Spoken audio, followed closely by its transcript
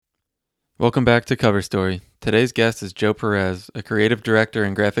Welcome back to Cover Story. Today's guest is Joe Perez, a creative director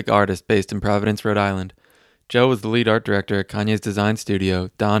and graphic artist based in Providence, Rhode Island. Joe was the lead art director at Kanye's design studio,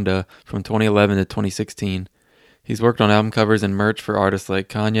 Donda, from 2011 to 2016. He's worked on album covers and merch for artists like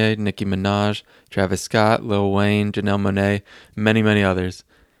Kanye, Nicki Minaj, Travis Scott, Lil Wayne, Janelle Monáe, and many others.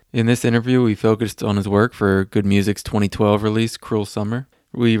 In this interview, we focused on his work for Good Music's 2012 release, Cruel Summer.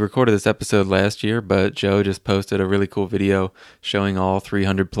 We recorded this episode last year, but Joe just posted a really cool video showing all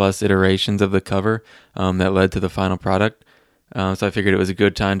 300 plus iterations of the cover that led to the final product. So I figured it was a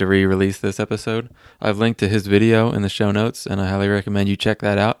good time to re-release this episode. I've linked to his video in the show notes, and I highly recommend you check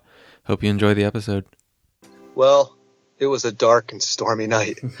that out. Hope you enjoy the episode. Well, it was a dark and stormy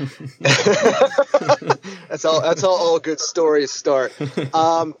night. That's how all good stories start.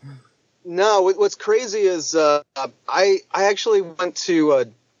 No, what's crazy is I actually went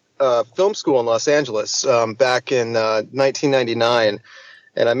to film school in Los Angeles back in 1999,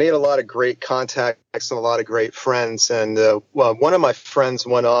 and I made a lot of great contacts and a lot of great friends. And one of my friends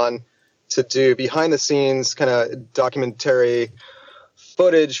went on to do behind the scenes kind of documentary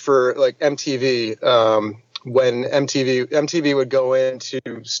footage for like MTV. When MTV would go into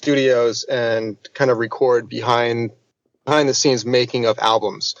studios and kind of record behind the scenes making of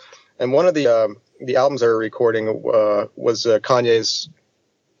albums. And one of the albums I were recording was Kanye's,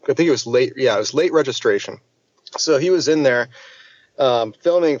 I think it was Late Registration. So he was in there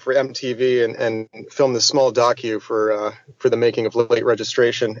filming for MTV and filmed this small docu for the making of Late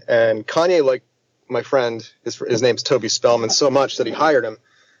Registration. And Kanye liked my friend, his name's Toby Spellman, so much that he hired him.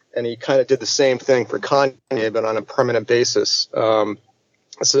 And he kind of did the same thing for Kanye, but on a permanent basis.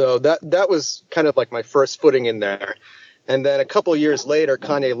 So that was kind of like my first footing in there. And then a couple of years later,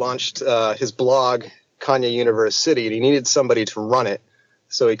 Kanye launched his blog, Kanye Universe City, and he needed somebody to run it.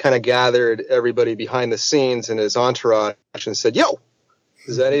 So he kind of gathered everybody behind the scenes in his entourage and said, "Yo,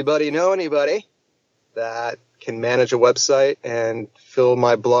 does anybody know anybody that can manage a website and fill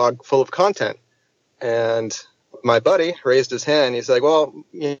my blog full of content?" And my buddy raised his hand. He's like, "Well,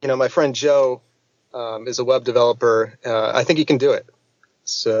 my friend Joe is a web developer. I think he can do it."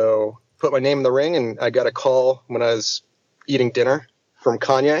 So put my name in the ring, and I got a call when I was eating dinner from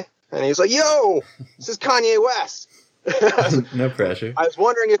Kanye, and he's like, "Yo, this is Kanye West." No pressure. I was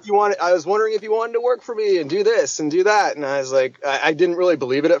wondering if you wanted to work for me and do this and do that. And I was like, I didn't really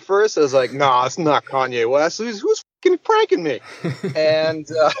believe it at first. I was like, "Nah, it's not Kanye West. Who's fucking pranking me?" And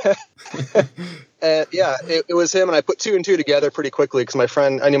and yeah, it was him. And I put two and two together pretty quickly because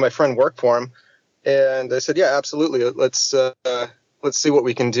I knew my friend worked for him. And I said, "Yeah, absolutely. Let's see what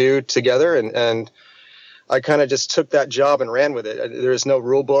we can do together." And I kind of just took that job and ran with it. There's no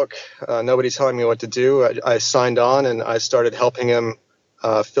rule book. Nobody's telling me what to do. I signed on and I started helping him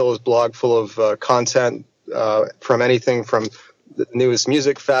fill his blog full of content from anything from the newest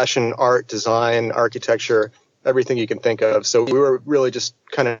music, fashion, art, design, architecture, everything you can think of. So we were really just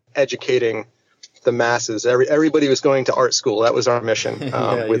kind of educating the masses. Everybody was going to art school. That was our mission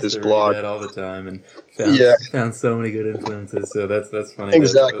with his blog. Read that all the time and found so many good influences. So that's funny.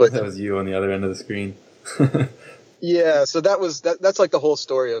 Exactly. That was you on the other end of the screen. Yeah, so that's like the whole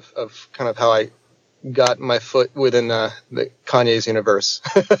story of kind of how I got my foot within the Kanye's universe.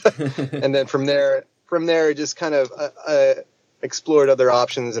 And then from there I just kind of explored other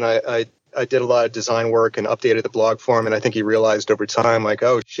options, and I did a lot of design work and updated the blog form, and I think he realized over time, like,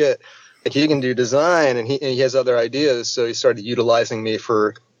 oh shit, like he can do design and he has other ideas, so he started utilizing me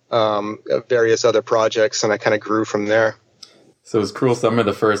for various other projects, and I kind of grew from there. So was Cruel Summer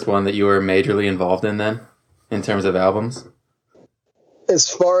the first one that you were majorly involved in then, in terms of albums? As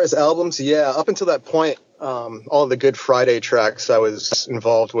far as albums, yeah. Up until that point, all of the Good Friday tracks I was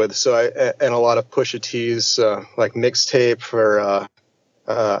involved with. So and a lot of Pusha T's like mixtape for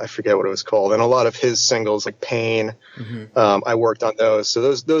I forget what it was called, and a lot of his singles like Pain. Mm-hmm. I worked on those.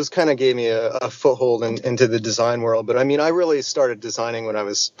 So those kind of gave me a foothold into the design world. But I mean, I really started designing when I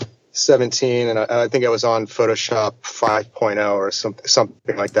was 17, and I think I was on Photoshop 5.0 or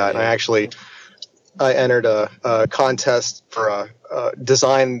something like that. And I entered a contest for a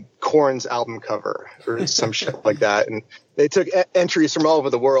design Korn's album cover or some shit like that. And they took entries from all over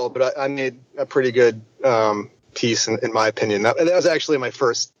the world, but I made a pretty good piece in my opinion. That was actually my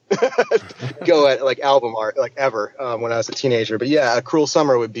first go at like album art like ever when I was a teenager. But yeah, Cruel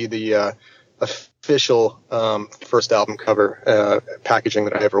Summer would be the official first album cover packaging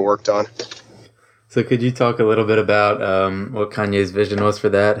that I ever worked on. So could you talk a little bit about what Kanye's vision was for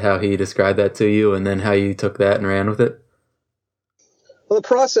that, how he described that to you, and then how you took that and ran with it? Well, the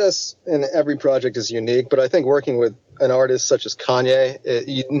process in every project is unique, but I think working with an artist such as Kanye,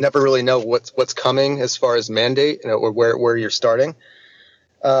 you never really know what's coming as far as mandate, or where you're starting.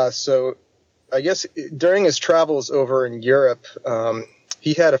 So I guess during his travels over in Europe,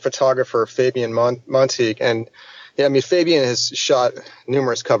 he had a photographer, Fabian Monteig, and yeah, I mean, Fabian has shot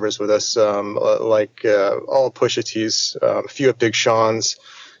numerous covers with us, like all Pusha T's, a few of Big Sean's,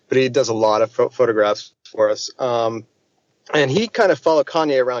 but he does a lot of photographs for us. And he kind of followed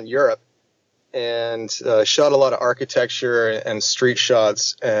Kanye around Europe and shot a lot of architecture and street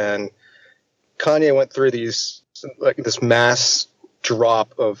shots. And Kanye went through this mass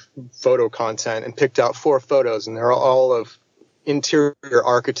drop of photo content and picked out 4 photos, and they're all of interior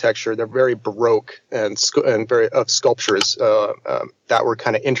architecture. They're very Baroque and very of sculptures that were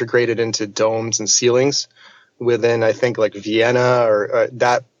kind of integrated into domes and ceilings within, I think, like Vienna or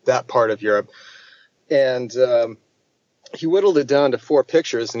that part of Europe. And he whittled it down to 4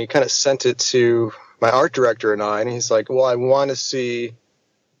 pictures, and he kind of sent it to my art director and I. And he's like, "Well, I want to see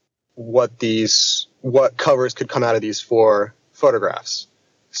what covers could come out of these 4 photographs."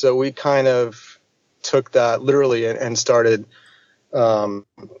 So we kind of took that literally and started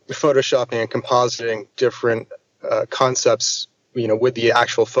photoshopping and compositing different concepts, with the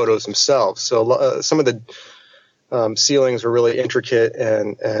actual photos themselves. So some of the ceilings were really intricate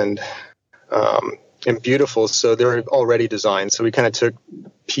and beautiful, so they were already designed. So we kind of took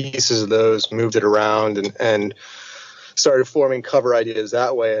pieces of those, moved it around, and started forming cover ideas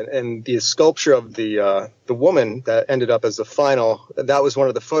that way. And the sculpture of the woman that ended up as the final, that was one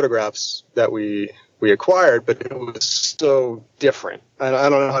of the photographs that we acquired, but it was so different. I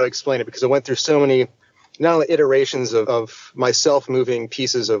don't know how to explain it, because it went through so many, not only iterations of myself moving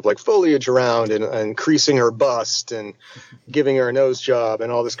pieces of like foliage around and increasing her bust and giving her a nose job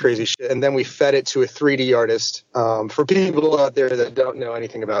and all this crazy shit. And then we fed it to a 3D artist. For people out there that don't know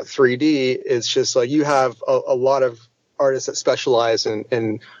anything about 3D, it's just like you have a lot of artists that specialize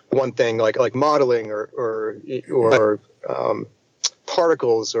in one thing, like modeling or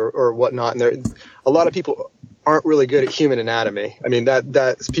particles or whatnot. And a lot of people aren't really good at human anatomy. I mean,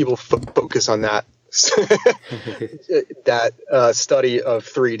 that people focus on that study of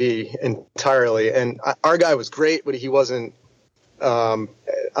 3D entirely. And our guy was great, but he wasn't a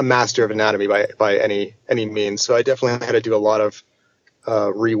master of anatomy by any means. So I definitely had to do a lot of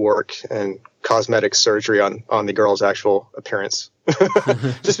rework and cosmetic surgery on the girl's actual appearance.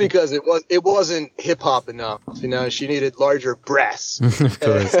 Just because it wasn't hip hop enough. She needed larger breasts. Of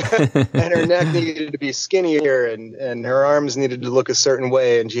course. And her neck needed to be skinnier, and her arms needed to look a certain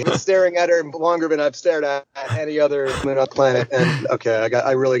way. And she was staring at her longer than I've stared at any other woman on the planet. And okay,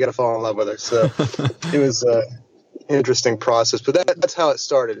 I really got to fall in love with her. So it was an interesting process. But that's how it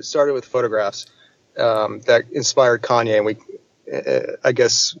started. It started with photographs that inspired Kanye, and I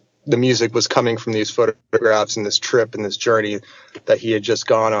guess the music was coming from these photographs and this trip and this journey that he had just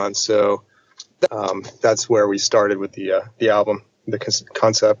gone on. So that's where we started with the album, the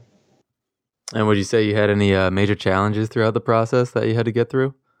concept. And would you say you had any major challenges throughout the process that you had to get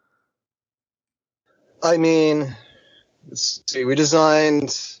through? I mean, let's see, we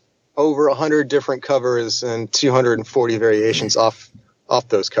designed over 100 different covers and 240 variations off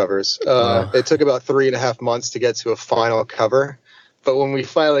those covers. Wow. It took about 3.5 months to get to a final cover. But when we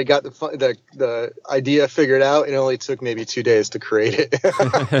finally got the idea figured out, it only took maybe 2 days to create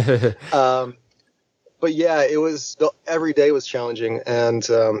it. But yeah, every day was challenging, and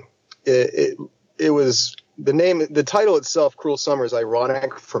it was the title itself, Cruel Summer, is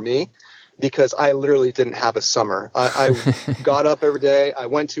ironic for me because I literally didn't have a summer. I got up every day, I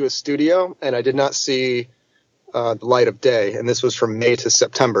went to a studio, and I did not see the light of day, and this was from May to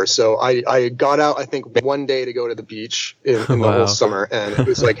September. So I got out, I think, one day to go to the beach in the Wow. whole summer, and it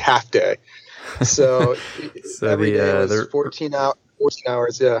was like half day. So every day was 14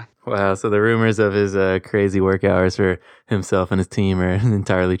 hours, yeah. Wow, so the rumors of his crazy work hours for himself and his team are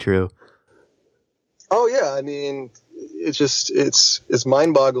entirely true. Oh yeah, I mean, it's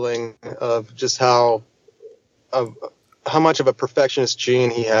mind-boggling of just how much of a perfectionist gene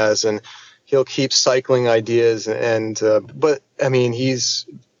he has, and he'll keep cycling ideas, but I mean, he's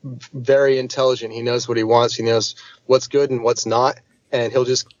very intelligent. He knows what he wants. He knows what's good and what's not. And he'll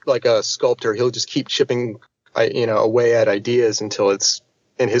just, like a sculptor, he'll just keep chipping, away at ideas until it's,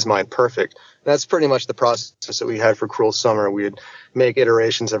 in his mind, perfect. And that's pretty much the process that we had for Cruel Summer. We would make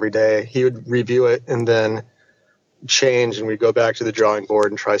iterations every day. He would review it and then change, and we'd go back to the drawing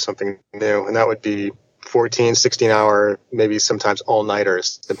board and try something new. And that would be 14, 16-hour, maybe sometimes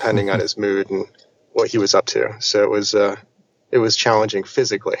all-nighters, depending on his mood and what he was up to. So it was challenging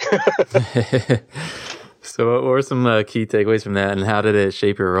physically. So what were some key takeaways from that, and how did it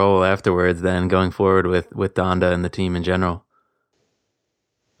shape your role afterwards then, going forward with Donda and the team in general?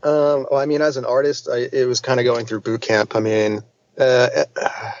 Well, I mean, as an artist, it was kind of going through boot camp. I mean, I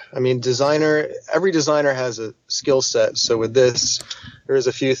mean, every designer has a skill set. So with this, there's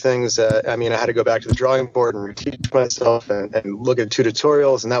a few things that, I mean, I had to go back to the drawing board and reteach myself and look at 2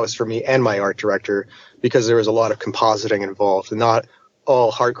 tutorials. And that was for me and my art director, because there was a lot of compositing involved. And not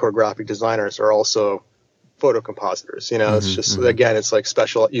all hardcore graphic designers are also photo compositors. It's just, again, it's like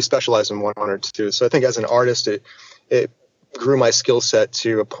you specialize in one or two. So I think as an artist, it grew my skill set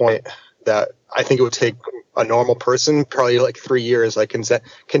to a point that I think it would take a normal person probably like 3 years. I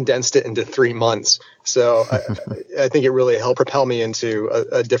condensed it into 3 months. So I think it really helped propel me into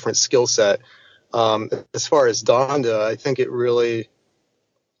a different skill set. As far as Donda, I think it really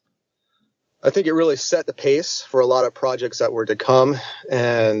set the pace for a lot of projects that were to come,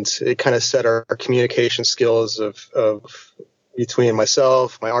 and it kind of set our communication skills of between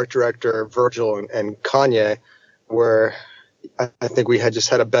myself, my art director, Virgil, and Kanye, where I think we had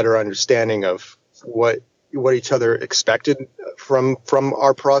a better understanding of what each other expected from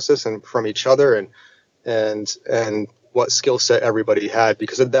our process and from each other, and what skill set everybody had.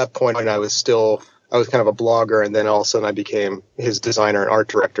 Because at that point, I was kind of a blogger, and then all of a sudden I became his designer and art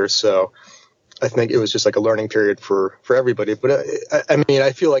director. So I think it was just like a learning period for everybody. But I mean,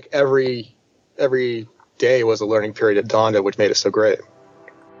 I feel like every day was a learning period at Donda, which made it so great.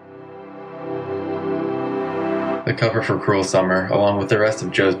 The cover for Cruel Summer, along with the rest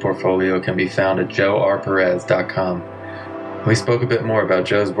of Joe's portfolio, can be found at joerperez.com. We spoke a bit more about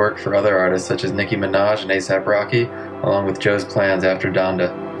Joe's work for other artists such as Nicki Minaj and A$AP Rocky, along with Joe's plans after Donda.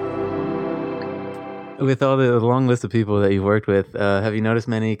 With all the long list of people that you've worked with, have you noticed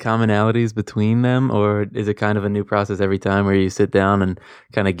many commonalities between them, or is it kind of a new process every time where you sit down and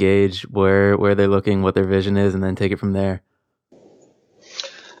kind of gauge where they're looking, what their vision is, and then take it from there?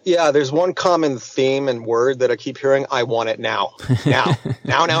 Yeah, there's one common theme and word that I keep hearing. I want it now. Now.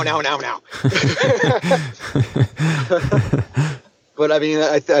 now. But I mean,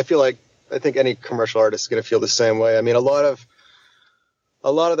 I think any commercial artist is going to feel the same way. I mean, a lot of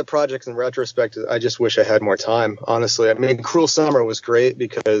the projects in retrospect, I just wish I had more time, honestly. I mean, Cruel Summer was great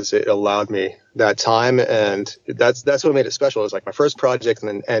because it allowed me that time, and that's what made it special. It was like my first project,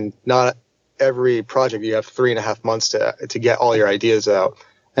 and not every project you have 3.5 months to get all your ideas out.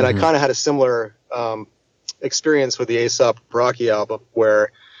 And I kind of had a similar experience with the A$AP Rocky album,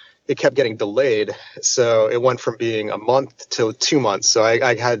 where it kept getting delayed. So it went from being a month to 2 months. So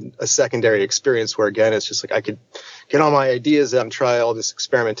I had a secondary experience where, again, it's just like I could get all my ideas out and try all this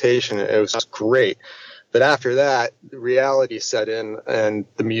experimentation. It was great. But after that, reality set in, and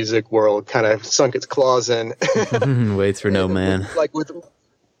the music world kind of sunk its claws in. Waits for no man.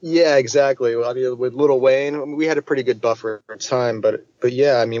 Yeah, exactly. Well, I mean, with Lil Wayne, we had a pretty good buffer of time, but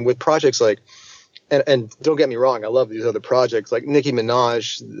yeah, I mean, with projects like, and don't get me wrong, I love these other projects like Nicki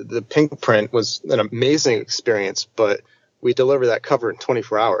Minaj. The Pink Print was an amazing experience, but we delivered that cover in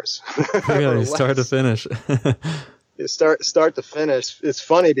 24 hours. Really, start to finish. Start to finish. It's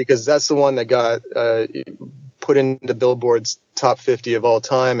funny because that's the one that got put into Billboard's top 50 of all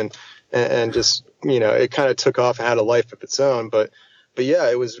time, and just, it kind of took off and had a life of its own, But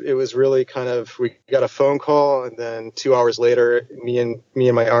yeah, it was really kind of, we got a phone call, and then 2 hours later, me and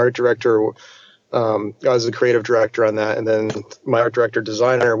my art director, I was the creative director on that, and then my art director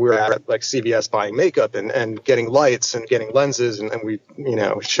designer, we were at like CVS buying makeup and getting lights and getting lenses, and we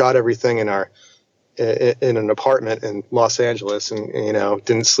shot everything in an apartment in Los Angeles, and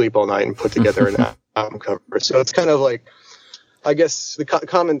didn't sleep all night and put together an album cover. So it's kind of like, I guess the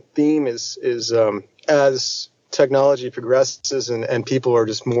common theme is as technology progresses and people are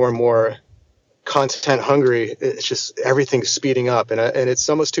just more and more content hungry, it's just everything's speeding up, and it's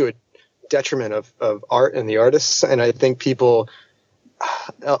almost to a detriment of art and the artists. And I think what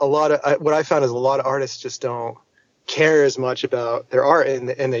I found is a lot of artists just don't care as much about their art,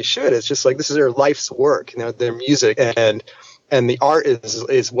 and they should. It's just like, this is their life's work, their music, and the art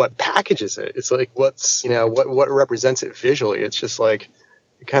is what packages it. It's like what's what represents it visually. It's just like,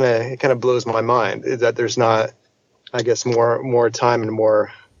 it kind of blows my mind that there's not, I guess, more time and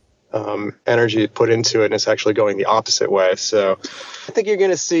more energy put into it, and it's actually going the opposite way. So I think you're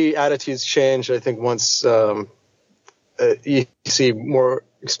going to see attitudes change. I think once you see more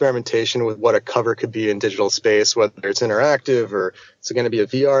experimentation with what a cover could be in digital space, whether it's interactive or it's going to be a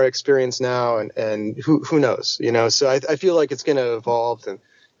VR experience now, and who knows, So I feel like it's going to evolve, and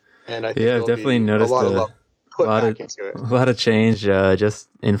I think I've definitely noticed a lot of change, just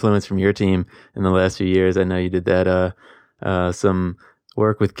influence from your team in the last few years. I know you did that, some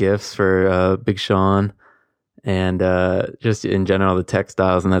work with GIFs for Big Sean, and just in general the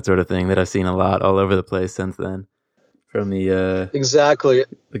textiles and that sort of thing that I've seen a lot all over the place since then. From the exactly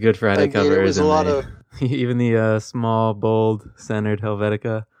the Good Friday covers, there was a lot of Even the small, bold, centered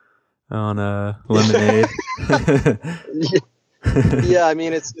Helvetica on lemonade. Yeah, I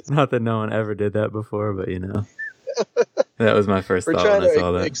mean, it's not that no one ever did that before, but that was my first thought when I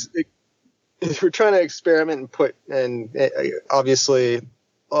saw that. We're trying to experiment and obviously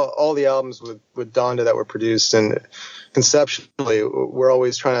all the albums with Donda that were produced, and conceptually we're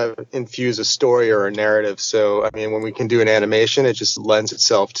always trying to infuse a story or a narrative. So I mean, when we can do an animation, it just lends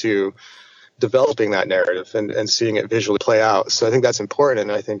itself to developing that narrative and seeing it visually play out. So I think that's important.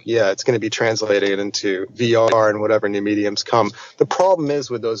 And I think, it's going to be translated into VR and whatever new mediums come. The problem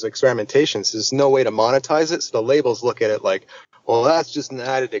is with those experimentations, there's no way to monetize it. So the labels look at it like, well, that's just an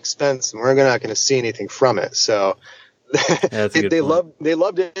added expense and we're not going to see anything from it. So they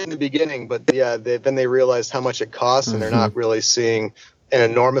loved it in the beginning, but then they realized how much it costs and they're not really seeing an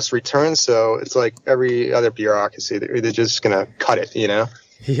enormous return. So it's like every other bureaucracy, they're just going to cut it,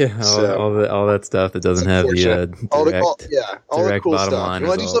 Yeah, all that stuff that doesn't have the direct cool bottom stuff. line. You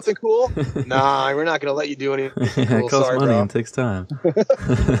want to do something cool? Nah, we're not going to let you do anything cool. It costs money bro. and takes time.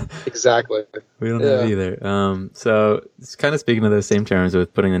 Exactly. We don't have either. So it's kind of speaking of those same terms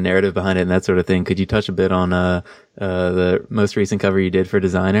with putting the narrative behind it and that sort of thing. Could you touch a bit on the most recent cover you did for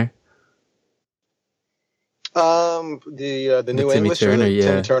Designer? The new Timmy English Turner,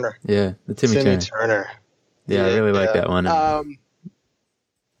 Timmy Turner. Yeah, the Timmy Turner. Yeah, I really like that one.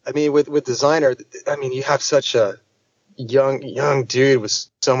 I mean, with Designer, I mean, you have such a young dude with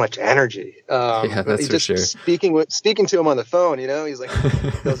so much energy. That's for sure. Speaking to him on the phone, he's like,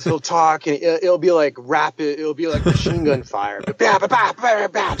 he'll talk and it'll be like rapid. It'll be like machine gun fire. Just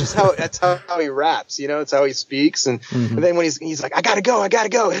that's how he raps. It's how he speaks. And then when he's like, I gotta go, and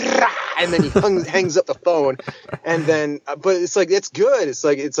then he hangs up the phone. And then, but it's like it's good. It's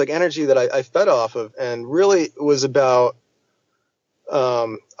like energy that I fed off of, and really it was about.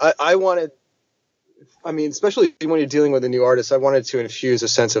 I wanted, especially when you're dealing with a new artist, I wanted to infuse a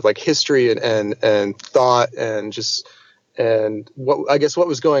sense of like history and thought and what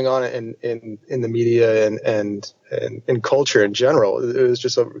was going on in the media and in culture in general. It was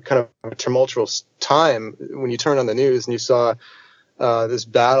just a kind of a tumultuous time when you turned on the news and you saw this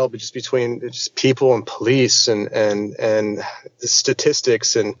battle between people and police and the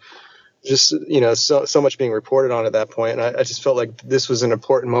statistics and just so much being reported on at that point, and I just felt like this was an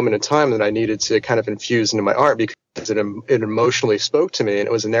important moment in time that I needed to kind of infuse into my art because it emotionally spoke to me, and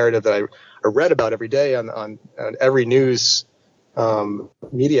it was a narrative that I read about every day on every news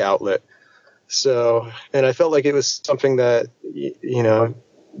media outlet. So, and I felt like it was something that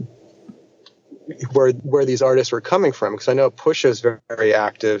where these artists were coming from, because I know Pusha is very, very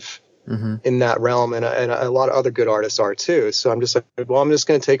active. In that realm, and a lot of other good artists are too. So I'm just like, well, I'm just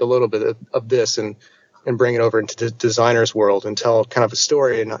going to take a little bit of this and bring it over into the designer's world and tell kind of a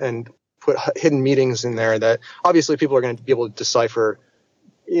story and put hidden meanings in there that obviously people are going to be able to decipher,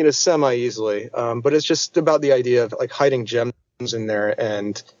 semi easily. But it's just about the idea of like hiding gems in there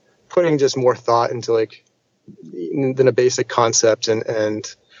and putting just more thought into like than a basic concept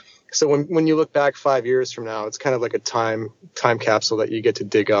and. So when you look back 5 years from now, it's kind of like a time capsule that you get to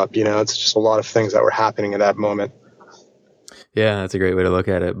dig up. It's just a lot of things that were happening at that moment. Yeah, that's a great way to look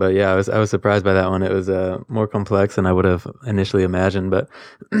at it. But yeah, I was surprised by that one. It was more complex than I would have initially imagined. But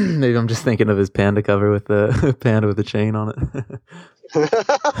maybe I'm just thinking of his panda cover with the panda with the chain on it.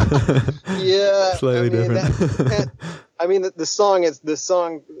 Yeah, slightly different.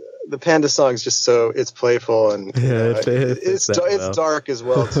 The Panda song is just so it's playful and it's dark as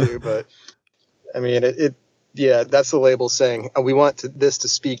well too. But I mean, that's the label saying we want this to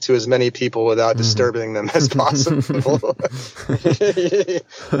speak to as many people without disturbing them as possible.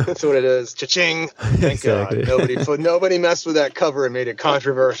 That's what it is. Cha-ching! Thank God, nobody messed with that cover and made it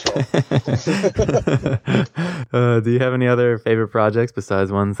controversial. Do you have any other favorite projects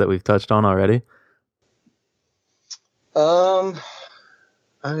besides ones that we've touched on already?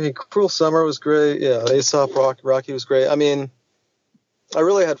 Cruel Summer was great. Yeah, Aesop Rocky was great. I mean, I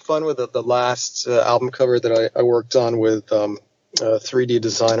really had fun with the last album cover that I worked on with 3D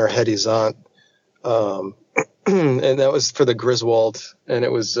designer Hedy Zant. And that was for the Griswold, and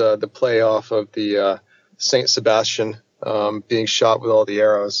it was the play off of the Saint Sebastian being shot with all the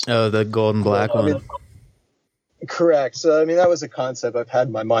arrows. Oh, the gold and black one. Correct. So, that was a concept I've had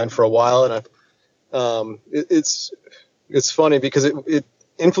in my mind for a while, and it's funny because it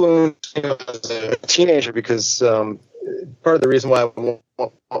influenced me as a teenager because part of the reason why I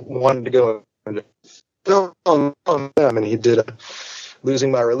wanted to go into film, he did a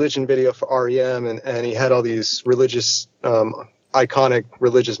Losing My Religion video for REM, and he had all these religious, iconic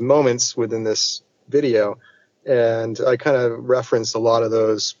religious moments within this video, and I kind of referenced a lot of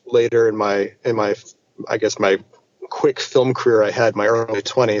those later in my I guess, my quick film career I had in my early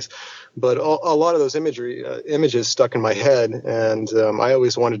 20s. But a lot of those images stuck in my head, and I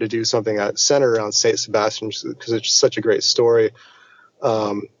always wanted to do something centered around Saint Sebastian because it's such a great story.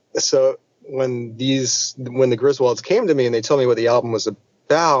 So when the Griswolds came to me and they told me what the album was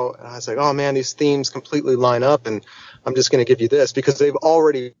about, I was like, oh man, these themes completely line up, and I'm just going to give you this, because they've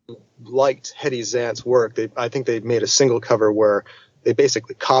already liked Hetty Zant's work. I think they made a single cover where they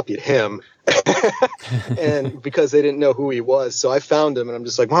basically copied him, and because they didn't know who he was. So I found him, and I'm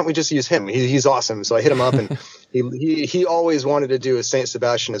just like, why don't we just use him? He's awesome. So I hit him up, and he always wanted to do a Saint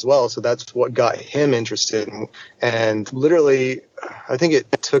Sebastian as well. So that's what got him interested. And literally, I think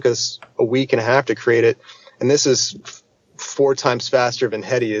it took us a week and a half to create it. And this is 4 times faster than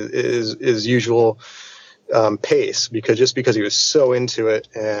Hetty is usual pace, because he was so into it,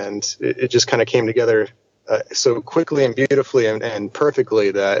 and it just kind of came together so quickly and beautifully and perfectly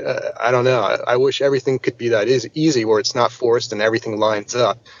that I don't know. I wish everything could be that easy, where it's not forced and everything lines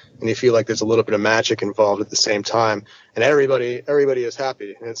up, and you feel like there's a little bit of magic involved at the same time, and everybody is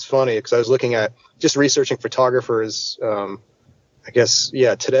happy. And it's funny because I was looking at just researching photographers, I guess,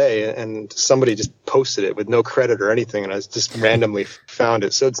 today, and somebody just posted it with no credit or anything, and I just randomly found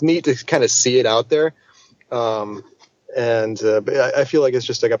it. So it's neat to kind of see it out there. But I feel like it's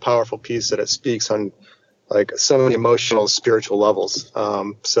just like a powerful piece that it speaks on like so many emotional, spiritual levels.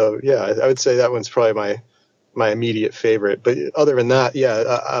 So yeah, I would say that one's probably my immediate favorite. But other than that,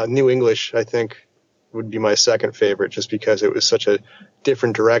 New English, I think, would be my second favorite, just because it was such a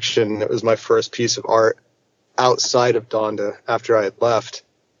different direction. It was my first piece of art outside of Donda after I had left.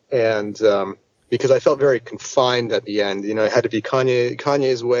 And because I felt very confined at the end, it had to be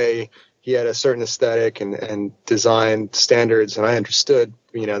Kanye's way. He had a certain aesthetic and design standards, and I understood,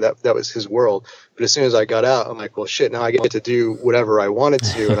 that was his world. But as soon as I got out, I'm like, well, shit, now I get to do whatever I wanted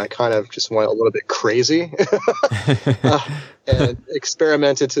to, and I kind of just went a little bit crazy and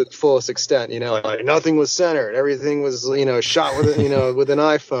experimented to the fullest extent. Like nothing was centered, everything was, shot with with an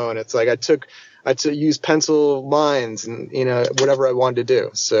iPhone. It's like I took use pencil lines and whatever I wanted to do.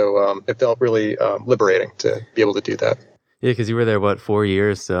 So it felt really liberating to be able to do that. Yeah, because you were there, 4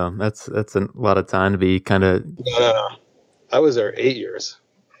 years? So that's a lot of time to be kind of. No. I was there 8 years.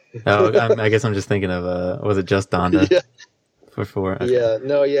 Oh, I guess I'm just thinking of was it just Donda? Yeah. For 4. Yeah.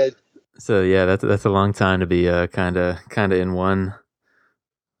 No. Yeah. So yeah, that's a long time to be kind of in one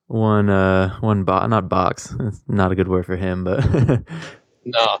not box. It's not a good word for him, but.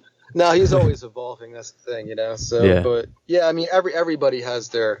 No, he's always evolving. That's the thing, So, yeah. But yeah, I mean, everybody has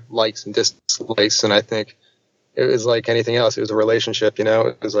their likes and dislikes, and I think it was like anything else. It was a relationship, It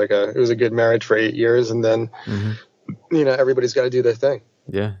was it was a good marriage for 8 years, and then, everybody's got to do their thing.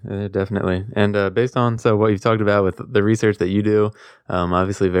 Yeah, definitely. And based on what you've talked about with the research that you do,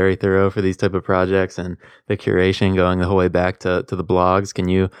 obviously very thorough for these type of projects, and the curation going the whole way back to the blogs. Can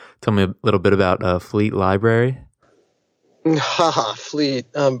you tell me a little bit about Fleet Library? Fleet.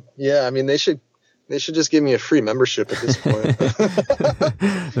 Yeah, I mean, they should just give me a free membership at this point.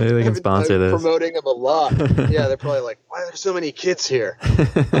 Maybe they can sponsor this. Promoting them a lot. Yeah, they're probably like, why are there so many kids here?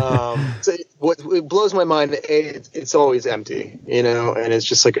 So what blows my mind, it's always empty, and it's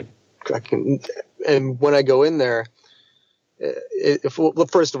just like and when I go in there,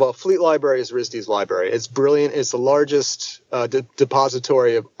 first of all, Fleet Library is RISD's library. It's brilliant. It's the largest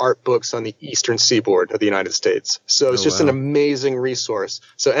depository of art books on the eastern seaboard of the United States. So it's an amazing resource.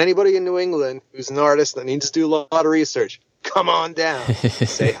 So anybody in New England who's an artist that needs to do a lot of research, come on down,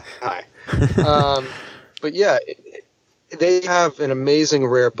 say hi. But yeah, they have an amazing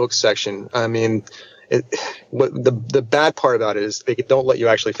rare book section. I mean, the bad part about it is they don't let you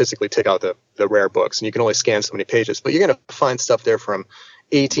actually physically take out the rare books, and you can only scan so many pages. But you're going to find stuff there from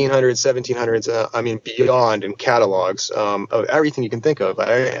 1800s, 1700s, beyond, in catalogs of everything you can think of.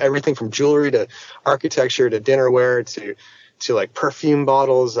 Everything from jewelry to architecture to dinnerware to like perfume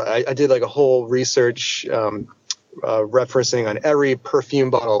bottles. I did like a whole research referencing on every perfume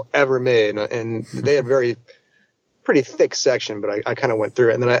bottle ever made, and they had pretty thick section, but I kind of went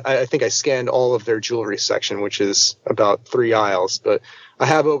through it. And then I think I scanned all of their jewelry section, which is about 3 aisles. But I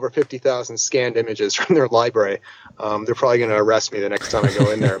have over 50,000 scanned images from their library. They're probably going to arrest me the next time I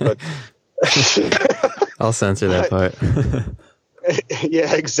go in there. But I'll censor that part.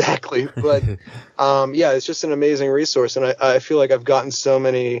 Yeah, exactly. But it's just an amazing resource. And I feel like I've gotten so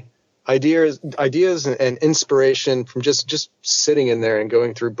many ideas and inspiration from just sitting in there and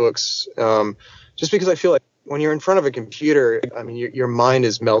going through books. Just because I feel like when you're in front of a computer, I mean, your mind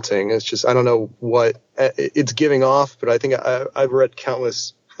is melting. It's just, I don't know what it's giving off, but I think I've read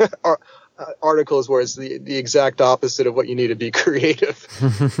countless articles where it's the exact opposite of what you need to be creative.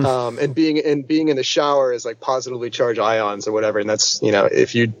 And being in the shower is like positively charged ions or whatever. And that's,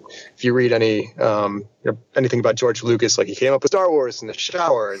 if you read anything about George Lucas, like he came up with Star Wars in the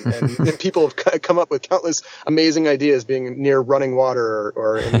shower, and people have come up with countless amazing ideas being near running water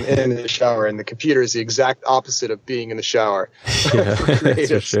or in the shower. And the computer is the exact opposite of being in the shower. Yeah,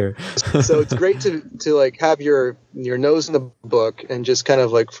 that's for sure. So it's great to like have your nose in the book and just kind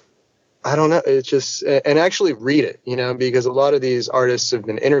of like, I don't know, it's just, and actually read it, because a lot of these artists have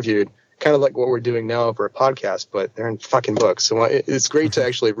been interviewed, kind of like what we're doing now over a podcast, but they're in fucking books. So it's great to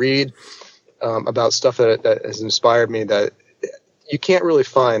actually read about stuff that has inspired me that you can't really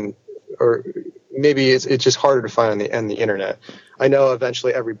find, or maybe it's just harder to find on the internet. I know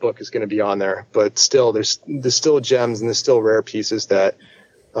eventually every book is going to be on there, but still there's still gems and there's still rare pieces that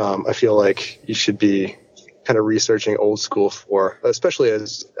I feel like you should be kind of researching old school for, especially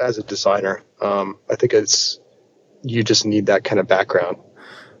as a designer. I think you just need that kind of background.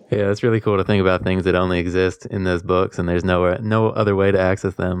 Yeah, it's really cool to think about things that only exist in those books and there's no other way to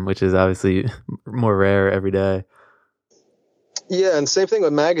access them, which is obviously more rare every day. Yeah, and same thing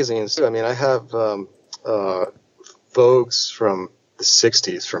with magazines too. I mean, I have Vogues from the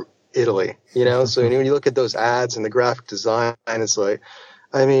 60s from Italy, so when you look at those ads and the graphic design, it's like,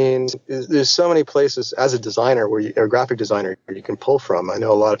 I mean, there's so many places as a designer or a graphic designer you can pull from. I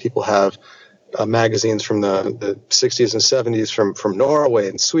know a lot of people have magazines from the 60s and 70s from Norway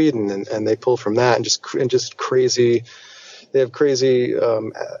and Sweden, and they pull from that and just crazy. They have crazy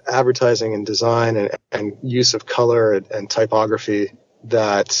advertising and design and use of color and typography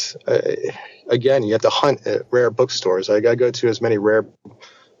that, again, you have to hunt at rare bookstores. I go to as many rare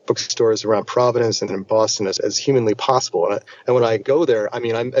bookstores around Providence and in Boston as humanly possible. And when I go there, I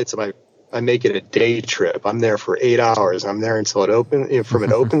mean, I make it a day trip. I'm there for 8 hours. I'm there until it opens, from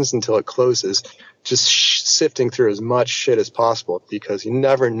it opens until it closes, just sifting through as much shit as possible, because you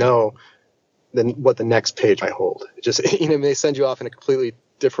never know what the next page might hold. It just, may send you off in a completely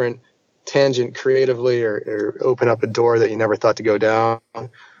different tangent creatively, or open up a door that you never thought to go down.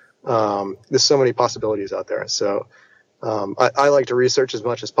 There's so many possibilities out there. So, I like to research as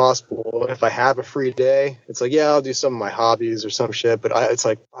much as possible. If I have a free day, it's like, I'll do some of my hobbies or some shit, but it's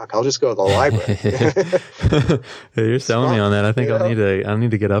like, fuck, I'll just go to the library. Hey, you're selling me on that. I think I'll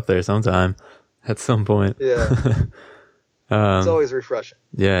need to get up there sometime at some point. Yeah. It's always refreshing.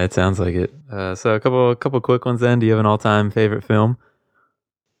 Yeah, it sounds like it. So a couple quick ones then. Do you have an all-time favorite film?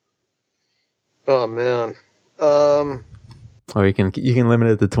 Oh man. Or you can limit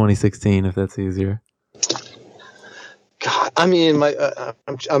it to 2016 if that's easier. God, I mean,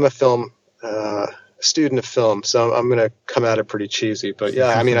 I'm a film student of film, so I'm gonna come at it pretty cheesy, but yeah,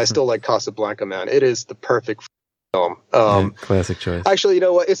 I mean, I still like Casablanca, man. It is the perfect film. Classic choice. Actually, you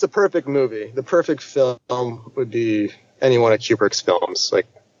know what? It's the perfect movie. The perfect film would be any one of Kubrick's films. Like,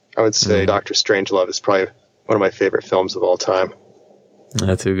 I would say Dr. Strangelove is probably one of my favorite films of all time.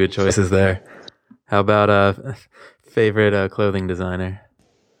 That's two good choices there. How about favorite clothing designer?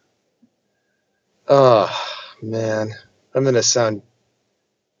 Oh man, I'm gonna sound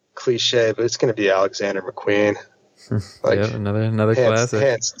cliche, but it's gonna be Alexander McQueen. Like, yeah, another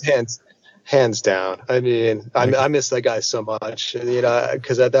classic. Hands down. I mean, I miss that guy so much.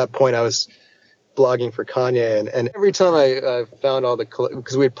 Because at that point I was blogging for Kanye, and every time I found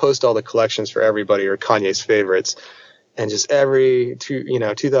because we'd post all the collections for everybody or Kanye's favorites, and just every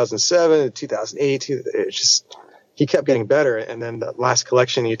 2007, 2008, it just, he kept getting better. And then the last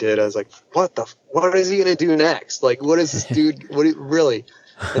collection he did, I was like, what is he gonna do next? Like, what is this dude? Really?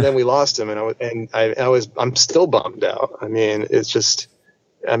 And then we lost him, I'm still bummed out. I mean, it's just,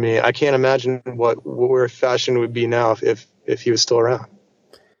 I can't imagine where fashion would be now if he was still around.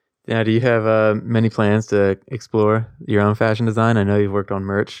 Yeah, do you have many plans to explore your own fashion design? I know you've worked on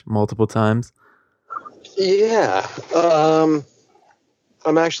merch multiple times. Yeah.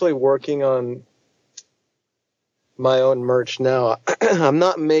 I'm actually working on my own merch now. I'm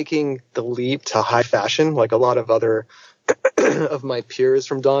not making the leap to high fashion like a lot of other of my peers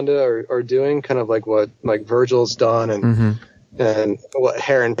from Donda are doing, kind of like what like Virgil's done and what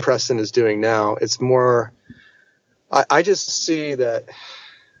Heron Preston is doing now. It's more, I just see that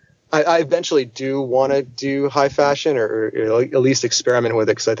I eventually do want to do high fashion or at least experiment with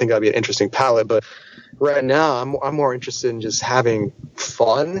it, because I think that'd be an interesting palette. But right now I'm more interested in just having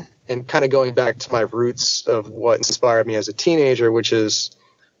fun and kind of going back to my roots of what inspired me as a teenager, which is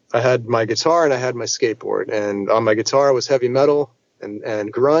I had my guitar and I had my skateboard, and on my guitar was heavy metal and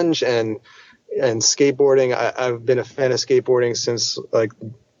grunge and skateboarding. I've been a fan of skateboarding since like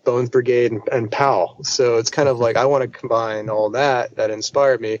Bones Brigade and Powell. So it's kind of like I want to combine all that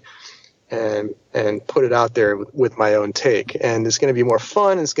inspired me and put it out there with my own take. And it's going to be more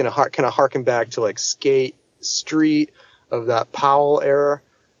fun. It's going to kind of harken back to like Skate, Street of that Powell era.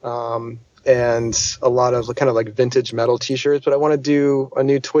 And a lot of kind of like vintage metal t-shirts, but I want to do a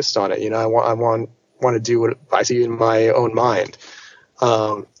new twist on it. You know, I want to do what I see in my own mind.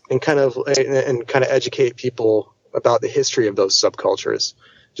 And kind of educate people about the history of those subcultures,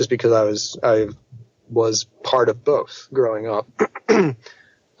 just because I was part of both growing up.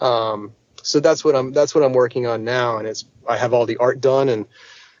 So that's what I'm working on now, and I have all the art done, and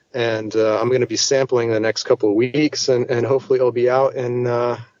I'm going to be sampling the next couple of weeks, and hopefully it'll be out in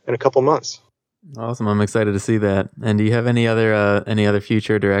a couple months. Awesome. I'm excited to see that. And do you have any other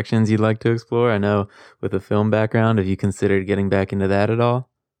future directions you'd like to explore? I know with a film background, have you considered getting back into that at all?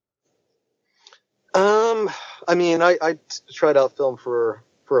 I mean, I tried out film for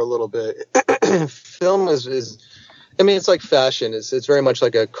a little bit. Film is I mean, it's like fashion. It's very much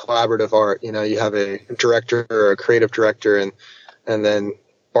like a collaborative art. You know, you have a director or a creative director, and then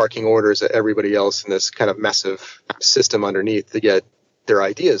barking orders at everybody else in this kind of massive system underneath to get their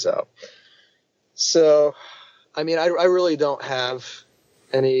ideas out. So, I mean, I really don't have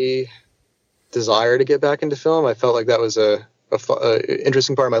any desire to get back into film. I felt like that was a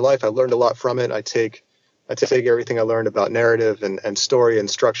interesting part of my life. I learned a lot from it. I take everything I learned about narrative and story and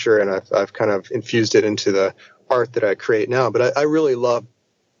structure, and I've kind of infused it into the art that I create now. But I really love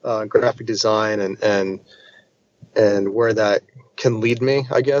graphic design and where that can lead me,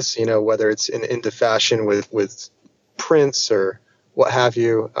 I guess, you know, whether it's into fashion with prints or what have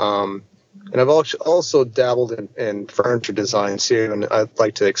you. And I've also dabbled in furniture design too, and I'd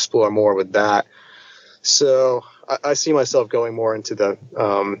like to explore more with that. So I see myself going more into the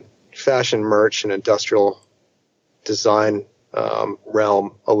fashion merch and industrial design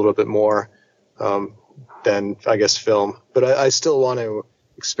realm a little bit more than, I guess, film. But I still want to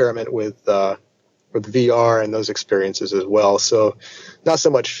experiment with VR and those experiences as well. So not so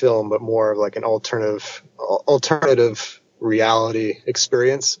much film, but more of like an alternative reality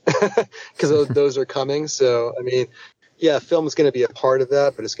experience, because those are coming. So I mean, yeah, film is going to be a part of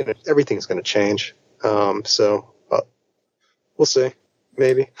that, but everything's going to change. So we'll see.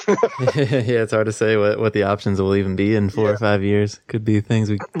 Maybe. Yeah, it's hard to say what the options will even be in 4 or 5 years. Could be things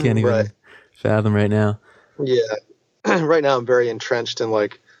we can't even fathom right now. Yeah, right now I'm very entrenched in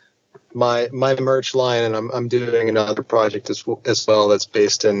like my merch line, and I'm doing another project as well that's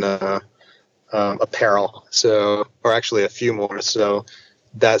based in apparel. So, or actually a few more. So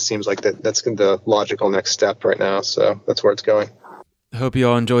that seems like that's the logical next step right now. So that's where it's going. I hope you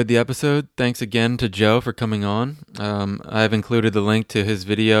all enjoyed the episode. Thanks again to Joe for coming on. I've included the link to his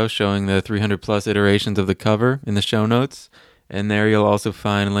video showing the 300 plus iterations of the cover in the show notes. And there you'll also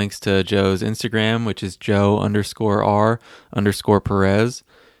find links to Joe's Instagram, which is Joe_R_Perez,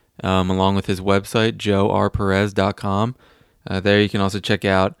 along with his website, joerperez.com. There you can also check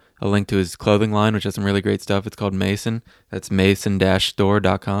out a link to his clothing line, which has some really great stuff. It's called Mason. That's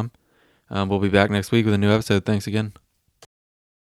mason-store.com. We'll be back next week with a new episode. Thanks again.